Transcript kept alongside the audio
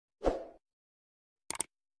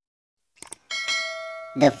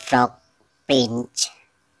The Frog Prince.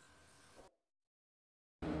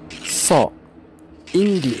 So,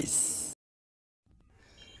 English.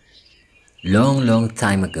 Long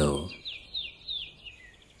time ago,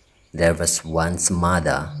 there was once a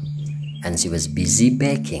mother, and she was busy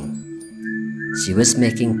baking. She was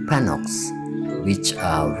making pannocks, which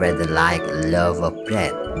are rather like a loaf of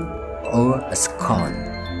bread or a scone,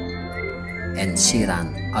 and she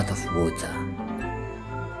ran out of water.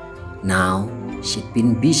 Now, she'd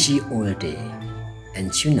been busy all day, and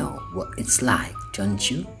you know what it's like, don't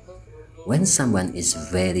you? When someone is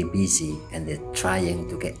very busy and they're trying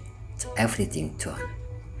to get everything done.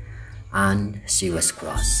 And she was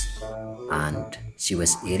cross, and she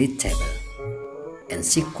was irritable, and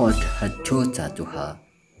she called her daughter to her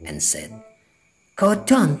and said, "Go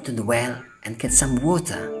down to the well and get some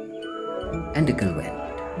water." And the girl went.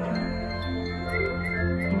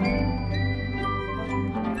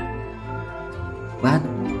 But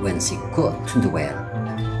when she got to the well,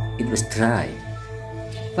 it was dry.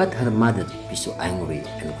 But her mother was so angry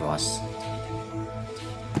and cross.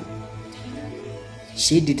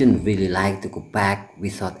 She didn't really like to go back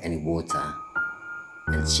without any water,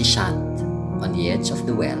 and she sat on the edge of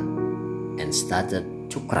the well and started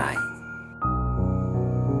to cry.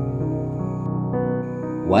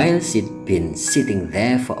 While she'd been sitting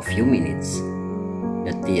there for a few minutes,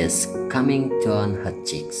 the tears coming down her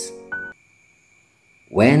cheeks,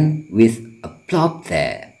 when with a plop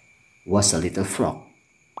there was a little frog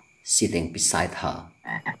sitting beside her,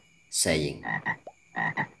 saying,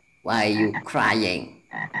 "Why are you crying?"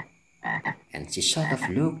 And she sort of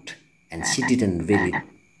looked, and she didn't really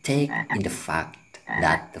take in the fact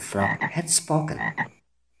that the frog had spoken.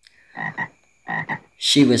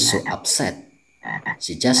 She was so upset.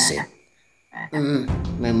 She just said,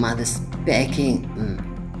 "My mother's begging,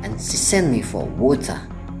 and she sent me for water,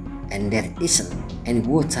 and there isn't any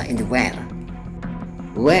water in the well."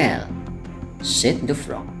 "Well," said the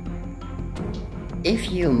frog,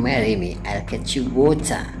 "if you marry me, I'll get you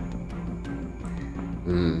water."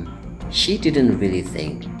 She didn't really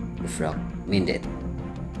think the frog meant it.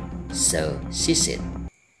 So she said,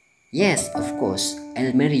 "Yes, of course,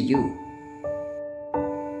 I'll marry you."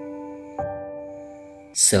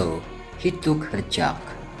 So he took her jug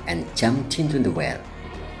and jumped into the well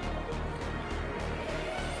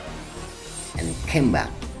and came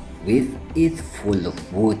back with it full of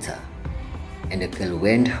water, and the girl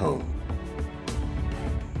went home,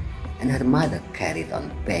 and her mother carried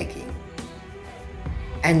on begging.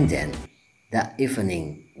 And then that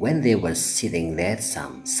evening, when they were sitting there at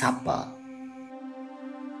some supper,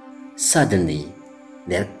 suddenly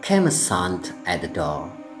there came a sound at the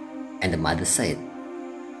door, and the mother said,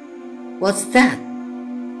 "What's that?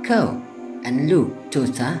 Go and look,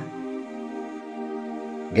 daughter."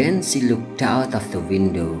 Then she looked out of the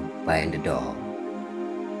window by the door,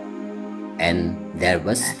 and there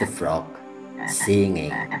was the frog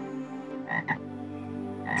singing,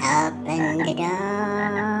 Open the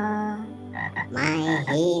door, my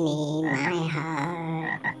hinny, my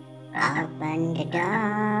heart. Open the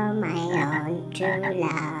door, my own true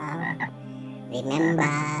love.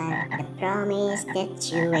 Remember the promise that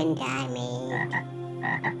you and I made.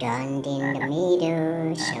 Dawned in the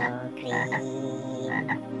meadow so green.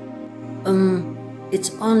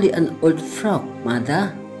 It's only an old frog,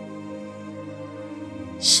 mother,"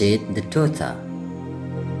 said the daughter.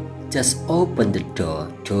 "Just open the door,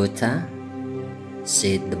 daughter,"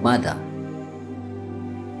 said the mother.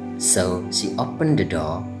 So she opened the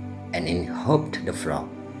door, and in hopped the frog,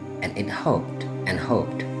 and it hopped and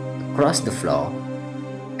hopped across the floor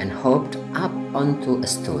and hopped up onto a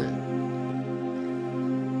stool.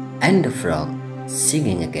 And the frog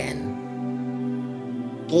singing again,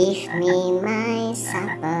 Give me my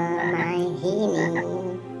supper, my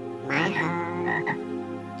hinny, my heart.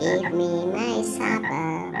 Give me my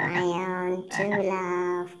supper, my own true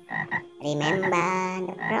love. Remember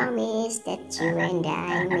the promise that you and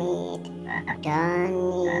I made. Dawn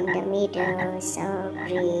in the meadow so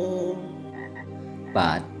green.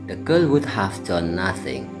 But the girl would have done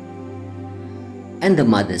nothing. And the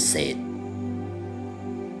mother said,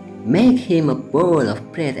 "Make him a bowl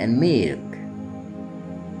of bread and milk,"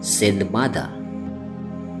 said the mother.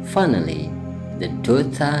 Finally, the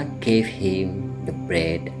daughter gave him the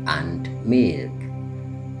bread and milk,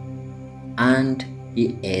 and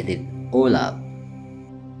he ate it all up.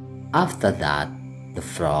 After that, the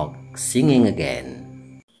frog singing again,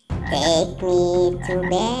 Take me to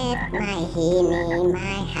bed, my hinny,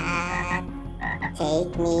 my heart.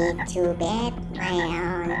 Take me to bed, my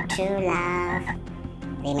own true love.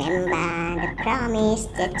 Remember the promise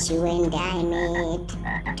that you and I made,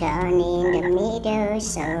 torn in the middle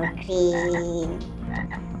so green.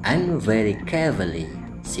 And very carefully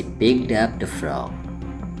she picked up the frog,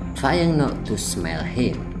 trying not to smell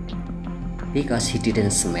him, because he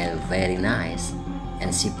didn't smell very nice,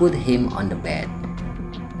 and she put him on the bed.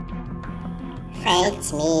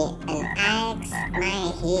 Fetch me an axe,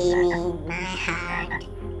 my hinny, my heart.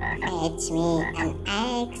 Fetch me an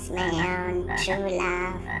axe, my own true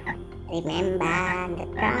love. Remember the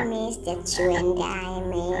promise that you and I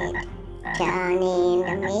made, torn in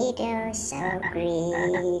the middle so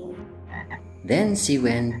green. Then she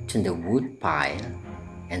went to the wood pile,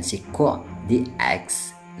 and she caught the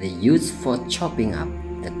axe they used for chopping up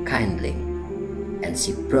the kindling, and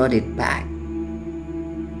she brought it back.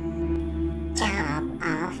 Chop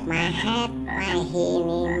off my head, my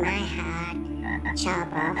hinny, my heart.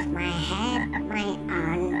 Chop off my head, my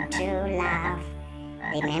own true love.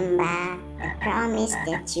 Remember the promise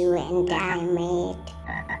that you and I made,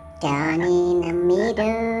 torn in the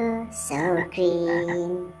middle so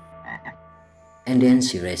green. And then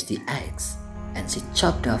she raised the axe, and she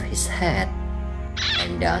chopped off his head,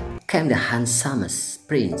 and out came the handsomest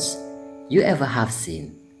prince you ever have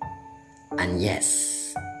seen. And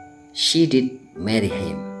yes, she did marry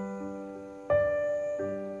him.